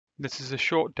This is a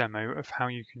short demo of how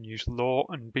you can use Law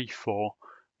and B4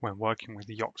 when working with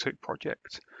the Yocto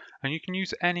project. And you can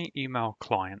use any email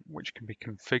client which can be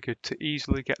configured to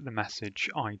easily get the message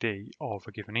ID of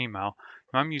a given email.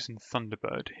 Now I'm using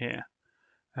Thunderbird here.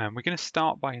 We're going to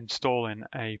start by installing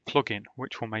a plugin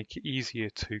which will make it easier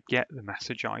to get the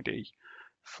message ID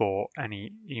for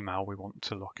any email we want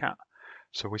to look at.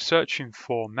 So we're searching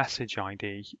for message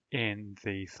ID in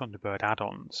the Thunderbird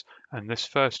add-ons, and this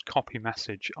first copy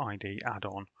message ID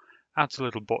add-on adds a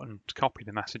little button to copy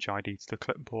the message ID to the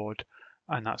clipboard,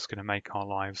 and that's going to make our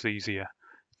lives easier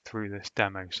through this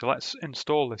demo. So let's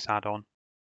install this add-on.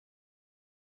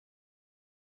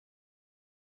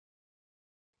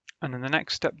 And then the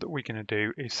next step that we're going to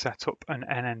do is set up an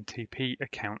NNTP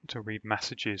account to read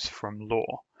messages from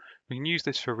Law. We can use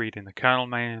this for reading the kernel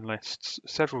mailing lists,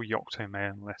 several Yocto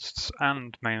mailing lists,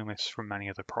 and mailing lists from many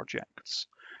other projects.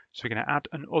 So we're going to add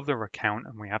an other account,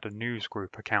 and we add a news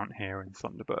group account here in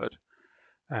Thunderbird.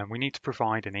 We need to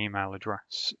provide an email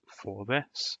address for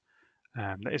this.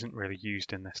 That isn't really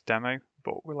used in this demo,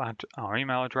 but we'll add our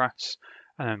email address,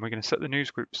 and then we're going to set the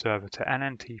news group server to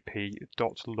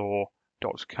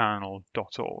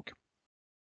nntp.law.kernel.org.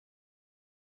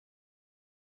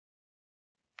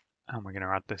 And we're going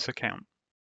to add this account.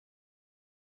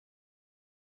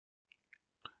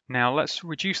 Now let's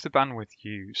reduce the bandwidth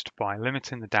used by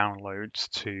limiting the downloads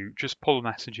to just pull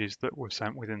messages that were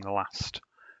sent within the last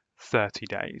 30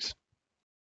 days.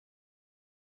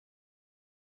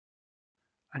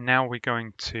 And now we're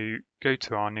going to go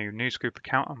to our new newsgroup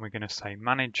account, and we're going to say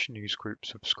manage newsgroup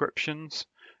subscriptions,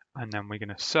 and then we're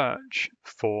going to search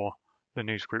for the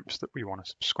newsgroups that we want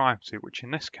to subscribe to, which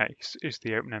in this case is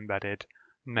the open embedded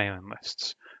mailing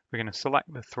lists. We're going to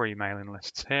select the 3 mailing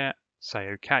lists here, say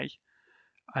OK,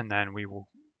 and then we will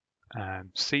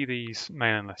see these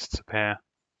mailing lists appear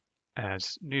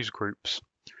as newsgroups.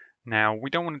 Now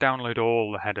we don't want to download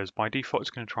all the headers. By default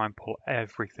it's going to try and pull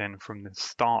everything from the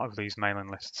start of these mailing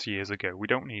lists years ago. We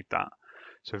don't need that.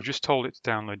 So we've just told it to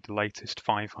download the latest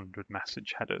 500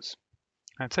 message headers.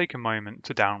 And take a moment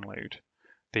to download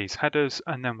these headers,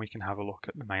 and then we can have a look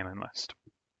at the mailing list.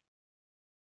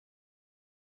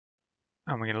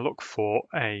 And we're going to look for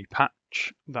a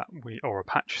patch or a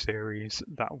patch series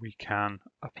that we can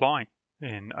apply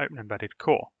in Open Embedded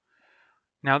Core.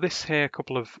 Now this here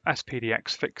couple of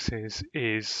SPDX fixes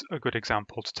is a good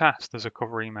example to test. There's a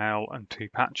cover email and 2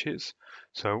 patches.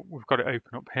 So we've got it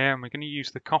open up here, and we're going to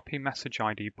use the copy message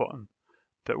ID button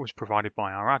that was provided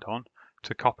by our add-on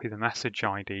to copy the message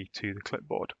ID to the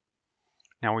clipboard.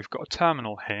 Now we've got a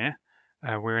terminal here.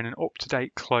 We're in an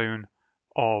up-to-date clone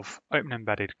of Open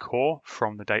Embedded Core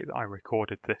from the date that I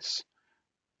recorded this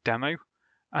demo.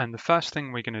 And the first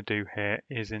thing we're going to do here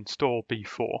is install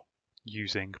B4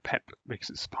 using pip because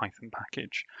it's a Python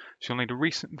package. So you'll need a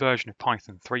recent version of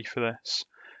Python 3 for this.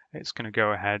 It's going to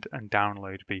go ahead and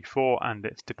download B4 and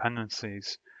its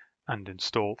dependencies and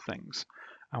install things.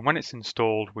 And when it's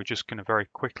installed, we're just going to very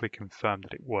quickly confirm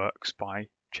that it works by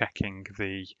checking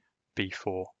the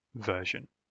B4 version.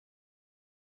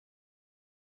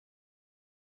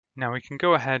 Now we can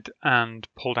go ahead and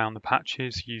pull down the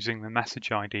patches using the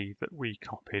message ID that we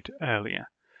copied earlier.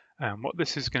 What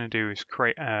this is going to do is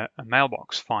create a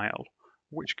mailbox file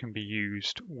which can be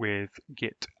used with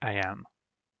git.am.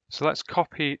 So let's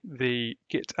copy the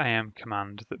git.am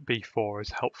command that B4 has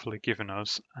helpfully given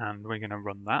us, and we're going to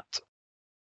run that.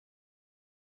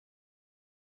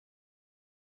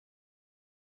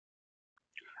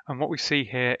 And what we see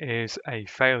here is a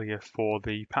failure for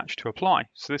the patch to apply.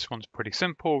 So this one's pretty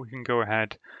simple. We can go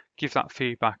ahead, give that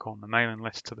feedback on the mailing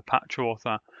list to the patch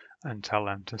author, and tell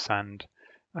them to send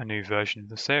a new version of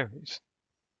the series.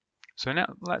 So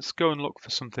now let's go and look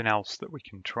for something else that we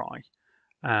can try.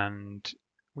 And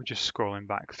we're just scrolling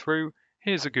back through.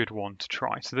 Here's a good one to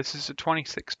try. So this is a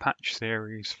 26 patch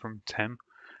series from Tim.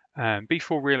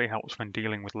 B4 really helps when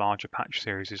dealing with larger patch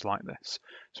series like this.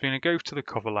 So we're going to go to the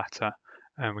cover letter,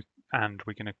 and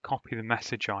we're going to copy the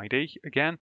message ID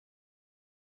again.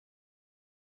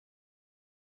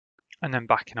 And then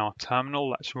back in our terminal,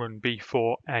 let's run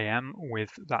B4am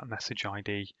with that message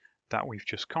ID that we've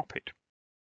just copied.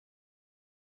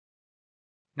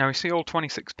 Now we see all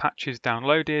 26 patches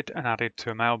downloaded and added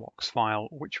to a mailbox file,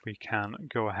 which we can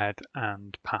go ahead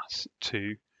and pass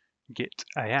to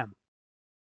git.am.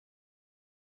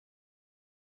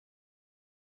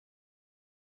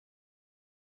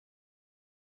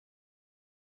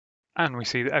 And we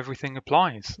see that everything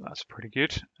applies. That's pretty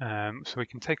good. So we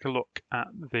can take a look at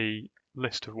the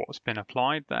list of what's been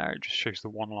applied there. It just shows the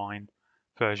one-line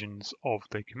versions of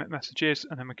the commit messages,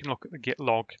 and then we can look at the git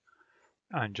log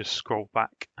and just scroll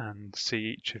back and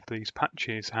see each of these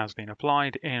patches has been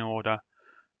applied in order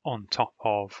on top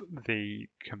of the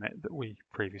commit that we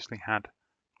previously had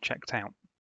checked out.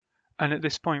 And at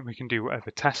this point, we can do whatever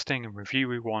testing and review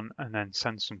we want and then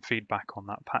send some feedback on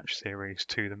that patch series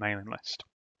to the mailing list.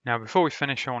 Now, before we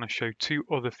finish, I want to show two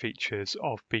other features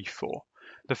of B4.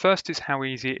 The first is how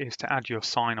easy it is to add your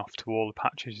sign-off to all the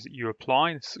patches that you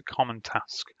apply. This is a common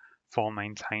task for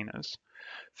maintainers.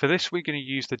 For this, we're going to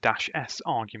use the -s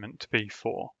argument to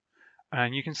B4.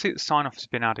 And you can see that sign-off has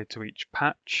been added to each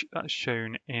patch. That's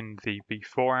shown in the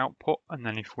B4 output. And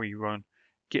then if we run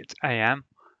git am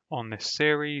on this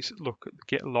series, look at the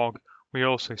git log, we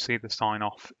also see the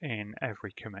sign-off in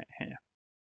every commit here.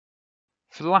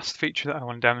 For the last feature that I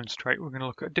want to demonstrate, we're going to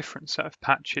look at a different set of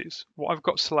patches. What I've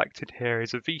got selected here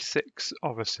is a v6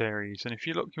 of a series, and if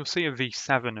you look, you'll see a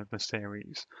v7 of the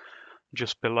series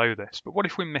just below this. But what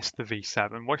if we missed the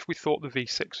v7? What if we thought the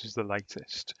v6 was the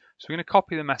latest? So we're going to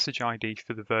copy the message ID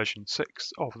for the version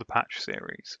 6 of the patch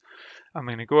series. I'm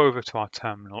going to go over to our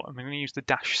terminal and we're going to use the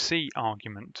 -c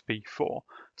argument B4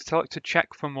 to tell it to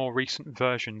check for more recent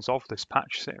versions of this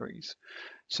patch series.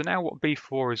 So now what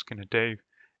B4 is going to do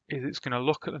is it's going to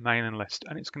look at the mailing list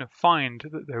and it's going to find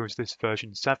that there was this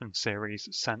version 7 series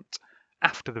sent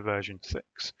after the version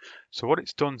 6. So what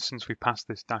it's done since we passed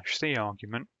this -c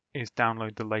argument is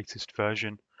download the latest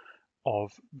version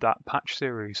of that patch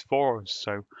series for us.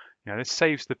 So, this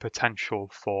saves the potential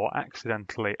for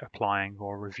accidentally applying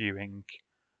or reviewing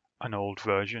an old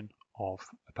version of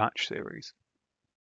a patch series.